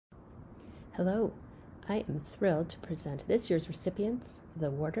Hello, I am thrilled to present this year's recipients of the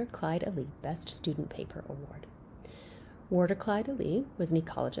Warder Clyde Allee Best Student Paper Award. Warder Clyde Allee was an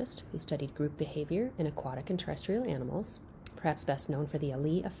ecologist who studied group behavior in aquatic and terrestrial animals, perhaps best known for the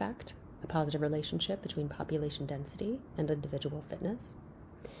Allee effect, a positive relationship between population density and individual fitness.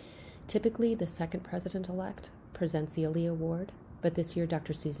 Typically, the second president-elect presents the Allee Award, but this year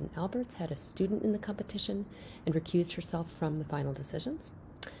Dr. Susan Alberts had a student in the competition and recused herself from the final decisions.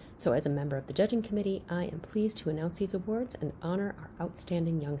 So as a member of the judging committee, I am pleased to announce these awards and honor our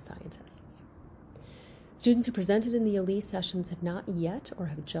outstanding young scientists. Students who presented in the Allee sessions have not yet or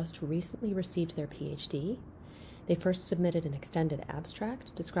have just recently received their PhD. They first submitted an extended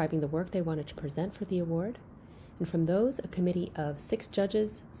abstract describing the work they wanted to present for the award, and from those, a committee of 6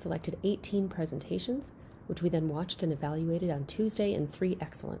 judges selected 18 presentations, which we then watched and evaluated on Tuesday in 3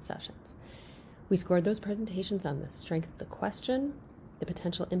 excellent sessions. We scored those presentations on the strength of the question, the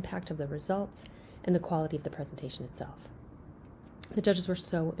potential impact of the results, and the quality of the presentation itself. The judges were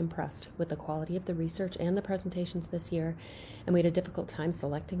so impressed with the quality of the research and the presentations this year, and we had a difficult time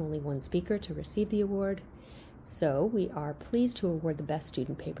selecting only one speaker to receive the award. So we are pleased to award the Best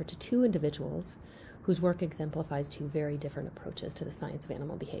Student Paper to 2 individuals whose work exemplifies 2 very different approaches to the science of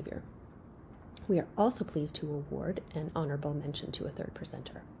animal behavior. We are also pleased to award an honorable mention to a 3rd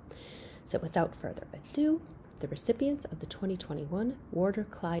presenter. So without further ado, the recipients of the 2021 Warder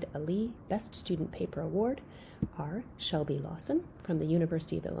Clyde Allee Best Student Paper Award are Shelby Lawson from the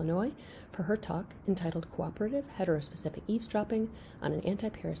University of Illinois for her talk entitled Cooperative Heterospecific Eavesdropping on an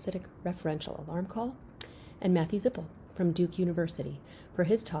Antiparasitic Referential Alarm Call, and Matthew Zippel from Duke University for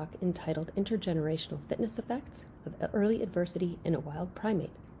his talk entitled Intergenerational Fitness Effects of Early Adversity in a Wild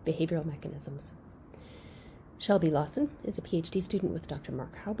Primate, Behavioral Mechanisms. Shelby Lawson is a PhD student with Dr.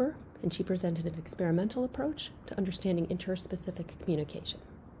 Mark Hauber, and she presented an experimental approach to understanding interspecific communication.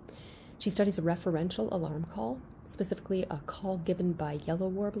 She studies a referential alarm call, specifically a call given by yellow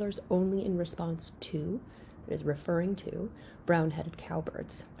warblers only in response to, that is referring to, brown-headed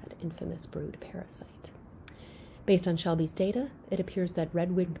cowbirds, that infamous brood parasite. Based on Shelby's data, it appears that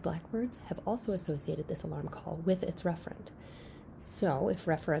red-winged blackbirds have also associated this alarm call with its referent. So, if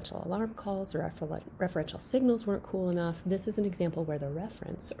referential alarm calls or referential signals weren't cool enough, this is an example where the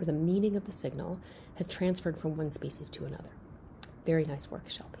reference, or the meaning of the signal, has transferred from one species to another. Very nice work,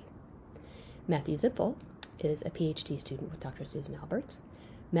 Shelby. Matthew Zippel is a PhD student with Dr. Susan Alberts.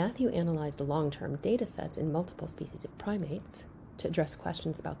 Matthew analyzed long-term data sets in multiple species of primates to address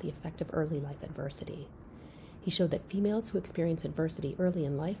questions about the effect of early life adversity. He showed that females who experience adversity early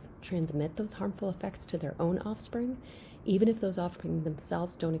in life transmit those harmful effects to their own offspring, even if those offspring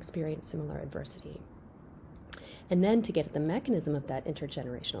themselves don't experience similar adversity. And then, to get at the mechanism of that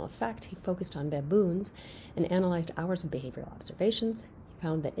intergenerational effect, he focused on baboons and analyzed hours of behavioral observations. He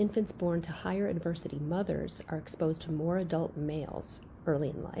found that infants born to higher adversity mothers are exposed to more adult males early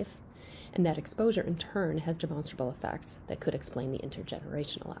in life, and that exposure in turn has demonstrable effects that could explain the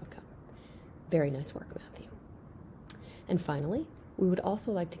intergenerational outcome. Very nice work, Matthew. And finally, we would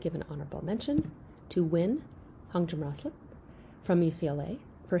also like to give an honorable mention to Win Hongjamraslip from UCLA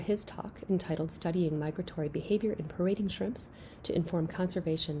for his talk entitled Studying Migratory Behavior in Parading Shrimps to Inform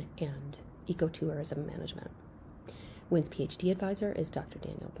Conservation and Ecotourism Management. Win's PhD advisor is Dr.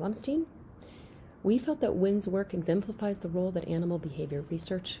 Daniel Blumstein. We felt that Win's work exemplifies the role that animal behavior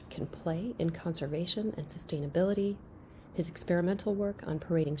research can play in conservation and sustainability. His experimental work on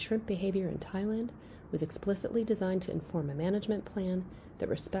parading shrimp behavior in Thailand was explicitly designed to inform a management plan that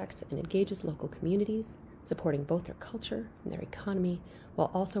respects and engages local communities, supporting both their culture and their economy,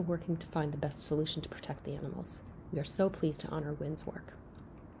 while also working to find the best solution to protect the animals. We are so pleased to honor Win's work.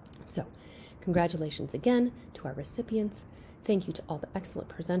 So, congratulations again to our recipients. Thank you to all the excellent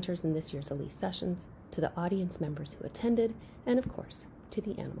presenters in this year's Allee sessions, to the audience members who attended, and of course, to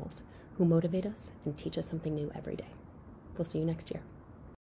the animals who motivate us and teach us something new every day. We'll see you next year.